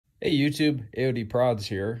Hey YouTube, AOD Prods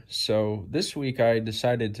here. So this week I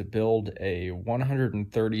decided to build a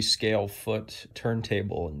 130 scale foot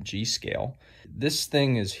turntable in G scale. This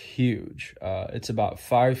thing is huge. It's about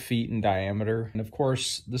 5 feet in diameter. And of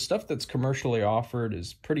course, the stuff that's commercially offered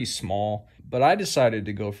is pretty small, but I decided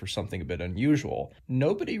to go for something a bit unusual.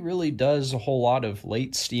 Nobody really does a whole lot of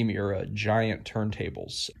late Steam era giant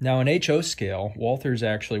turntables. Now in HO scale, Walthers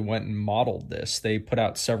actually went and modeled this. They put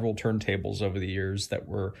out several turntables over the years that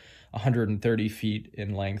were 130 feet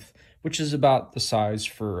in length, which is about the size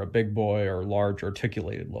for a big boy or large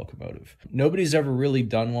articulated locomotive. Nobody's ever really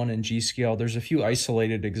done one in G scale. There's a few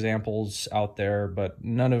isolated examples out there, but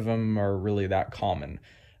none of them are really that common.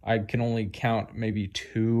 I can only count maybe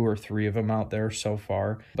 2 or 3 of them out there so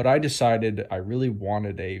far, but I decided I really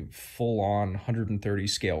wanted a full-on 130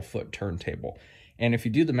 scale foot turntable. And if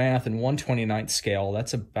you do the math in 1/29th scale,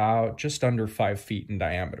 that's about just under 5 feet in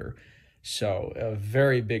diameter. So a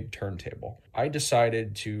very big turntable. I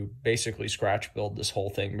decided to basically scratch build this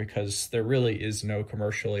whole thing because there really is no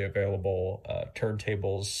commercially available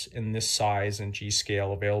turntables in this size and G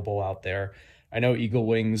scale available out there. I know Eagle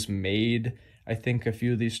Wings made, I think, a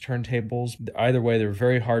few of these turntables. Either way, they're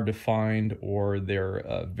very hard to find or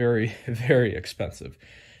they're very, very expensive.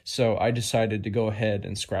 So I decided to go ahead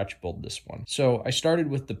and scratch build this one. So I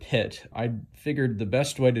started with the pit. I figured the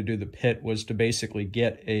best way to do the pit was to basically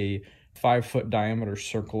get a 5-foot diameter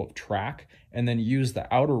circle of track and then use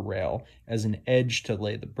the outer rail as an edge to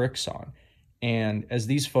lay the bricks on. And as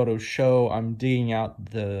these photos show, I'm digging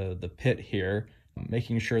out the pit here,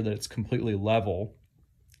 making sure that it's completely level.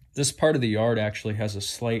 This part of the yard actually has a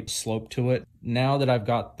slight slope to it. Now that I've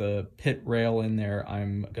got the pit rail in there,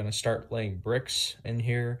 I'm gonna start laying bricks in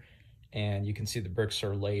here. And you can see the bricks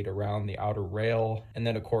are laid around the outer rail. And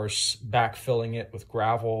then of course, backfilling it with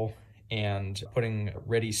gravel and putting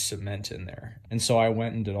ready cement in there. And so I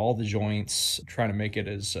went and did all the joints, trying to make it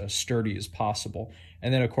as sturdy as possible.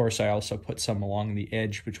 And then of course I also put some along the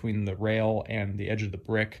edge between the rail and the edge of the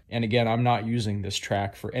brick. And again, I'm not using this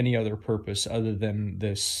track for any other purpose other than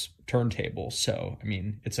this turntable. So, I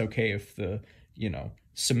mean, it's okay if the,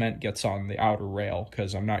 cement gets on the outer rail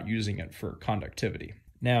because I'm not using it for conductivity.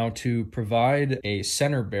 Now, to provide a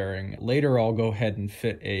center bearing, later I'll go ahead and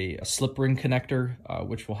fit a slip ring connector,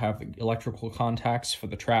 which will have electrical contacts for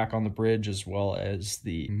the track on the bridge as well as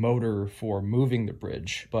the motor for moving the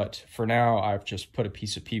bridge. But for now, I've just put a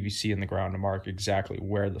piece of PVC in the ground to mark exactly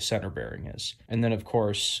where the center bearing is. And then, of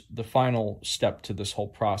course, the final step to this whole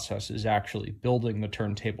process is actually building the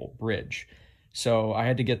turntable bridge. So I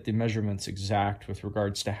had to get the measurements exact with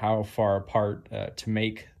regards to how far apart to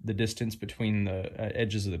make the distance between the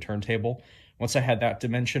edges of the turntable. Once I had that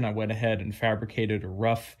dimension, I went ahead and fabricated a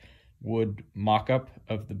rough wood mock-up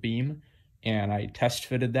of the beam, and I test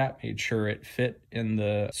fitted that, made sure it fit in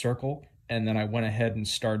the circle, and then I went ahead and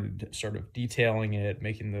started sort of detailing it,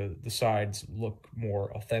 making the sides look more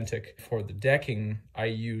authentic. For the decking, I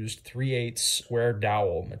used 3/8 square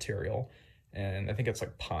dowel material, and I think it's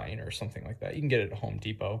like pine or something like that. You can get it at Home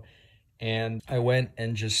Depot. And I went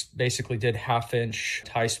and just basically did 1/2 inch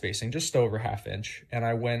tie spacing, just over 1/2 inch. And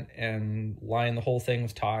I went and lined the whole thing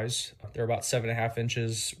with ties. They're about 7.5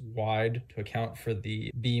 inches wide to account for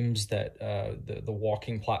the beams that the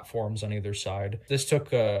walking platforms on either side. This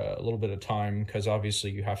took a little bit of time because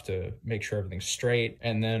obviously you have to make sure everything's straight.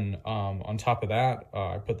 And then on top of that,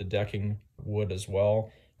 I put the decking wood as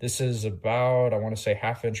well. This is about, I want to say,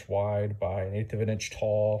 1/2 inch wide by 1/8 of an inch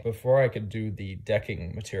tall. Before I could do the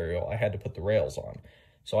decking material, I had to put the rails on.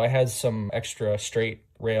 So I had some extra straight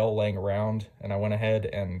rail laying around, and I went ahead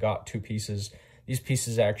and got 2 pieces. These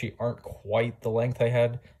pieces actually aren't quite the length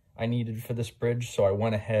I needed for this bridge, so I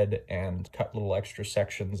went ahead and cut little extra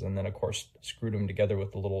sections, and then of course screwed them together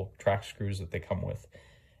with the little track screws that they come with.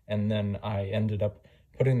 And then I ended up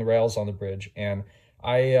putting the rails on the bridge, and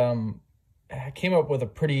I came up with a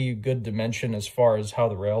pretty good dimension as far as how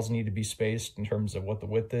the rails need to be spaced in terms of what the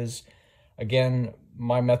width is. Again,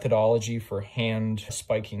 my methodology for hand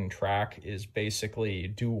spiking track is basically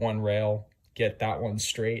do one rail, get that one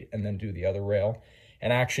straight, and then do the other rail.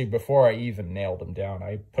 And actually, before I even nailed them down,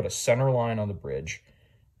 I put a center line on the bridge,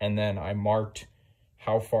 and then I marked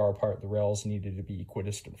how far apart the rails needed to be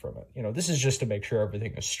equidistant from it. This is just to make sure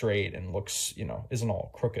everything is straight and looks, isn't all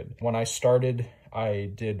crooked. When I started, I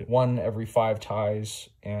did 1 every 5 ties,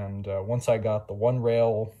 and once I got the one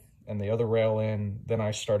rail and the other rail in, then I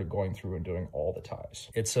started going through and doing all the ties.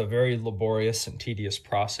 It's a very laborious and tedious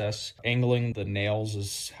process. Angling the nails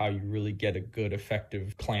is how you really get a good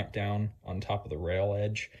effective clamp down on top of the rail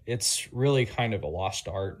edge. It's really kind of a lost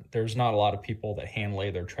art. There's not a lot of people that hand lay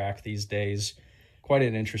their track these days. quite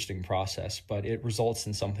an interesting process, but it results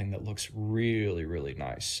in something that looks really, really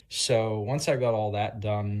nice. So once I got all that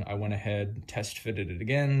done, I went ahead, test fitted it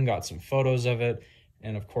again, got some photos of it,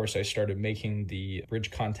 and of course I started making the bridge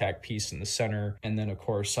contact piece in the center. And then of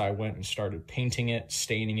course I went and started painting it,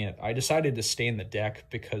 staining it. I decided to stain the deck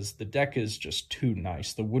because the deck is just too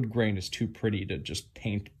nice. The wood grain is too pretty to just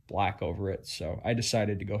paint black over it. So I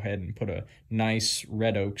decided to go ahead and put a nice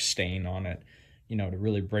red oak stain on it, you know, to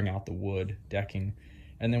really bring out the wood decking.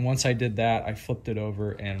 And then once I did that, I flipped it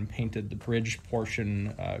over and painted the bridge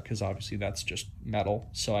portion because obviously that's just metal.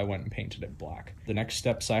 So I went and painted it black. The next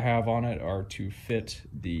steps I have on it are to fit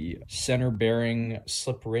the center bearing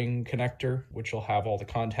slip ring connector, which will have all the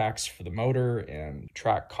contacts for the motor and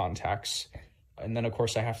track contacts. And then of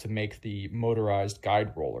course I have to make the motorized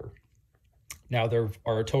guide roller. Now there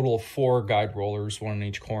are a total of 4 guide rollers, one in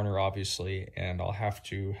each corner obviously, and I'll have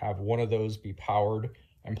to have one of those be powered.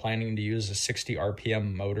 I'm planning to use a 60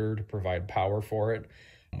 RPM motor to provide power for it,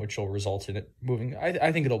 which will result in it moving.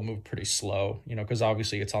 I think it'll move pretty slow, you know, because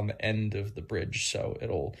obviously it's on the end of the bridge, so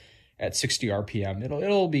it'll, at 60 RPM,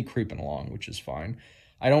 it'll be creeping along, which is fine.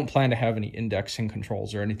 I don't plan to have any indexing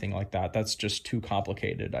controls or anything like that. That's just too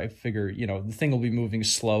complicated. I figure, you know, the thing will be moving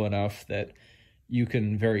slow enough that you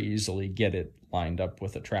can very easily get it lined up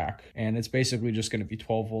with a track. And it's basically just going to be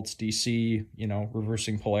 12 volts DC, you know,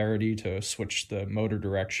 reversing polarity to switch the motor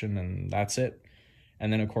direction, and that's it.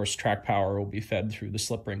 And then of course track power will be fed through the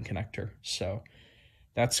slip ring connector. So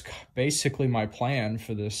that's basically my plan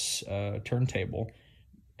for this turntable.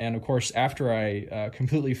 And of course, after I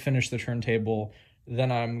completely finish the turntable,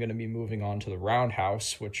 then I'm going to be moving on to the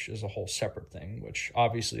roundhouse, which is a whole separate thing, which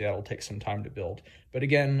obviously that'll take some time to build. But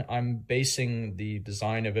again, I'm basing the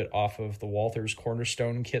design of it off of the Walthers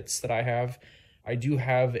Cornerstone kits that I have. I do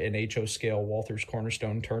have an HO scale Walthers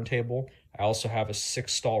Cornerstone turntable. I also have a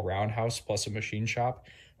 6-stall roundhouse plus a machine shop.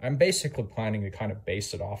 I'm basically planning to kind of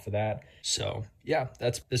base it off of that. So yeah,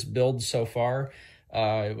 that's this build so far.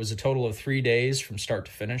 It was a total of 3 days from start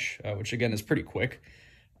to finish, which again is pretty quick.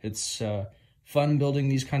 It's fun building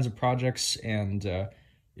these kinds of projects, and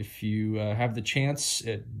if you have the chance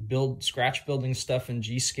at scratch building stuff in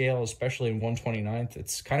G scale, especially in 1/29th,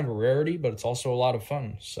 it's kind of a rarity, but it's also a lot of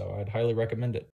fun, so I'd highly recommend it.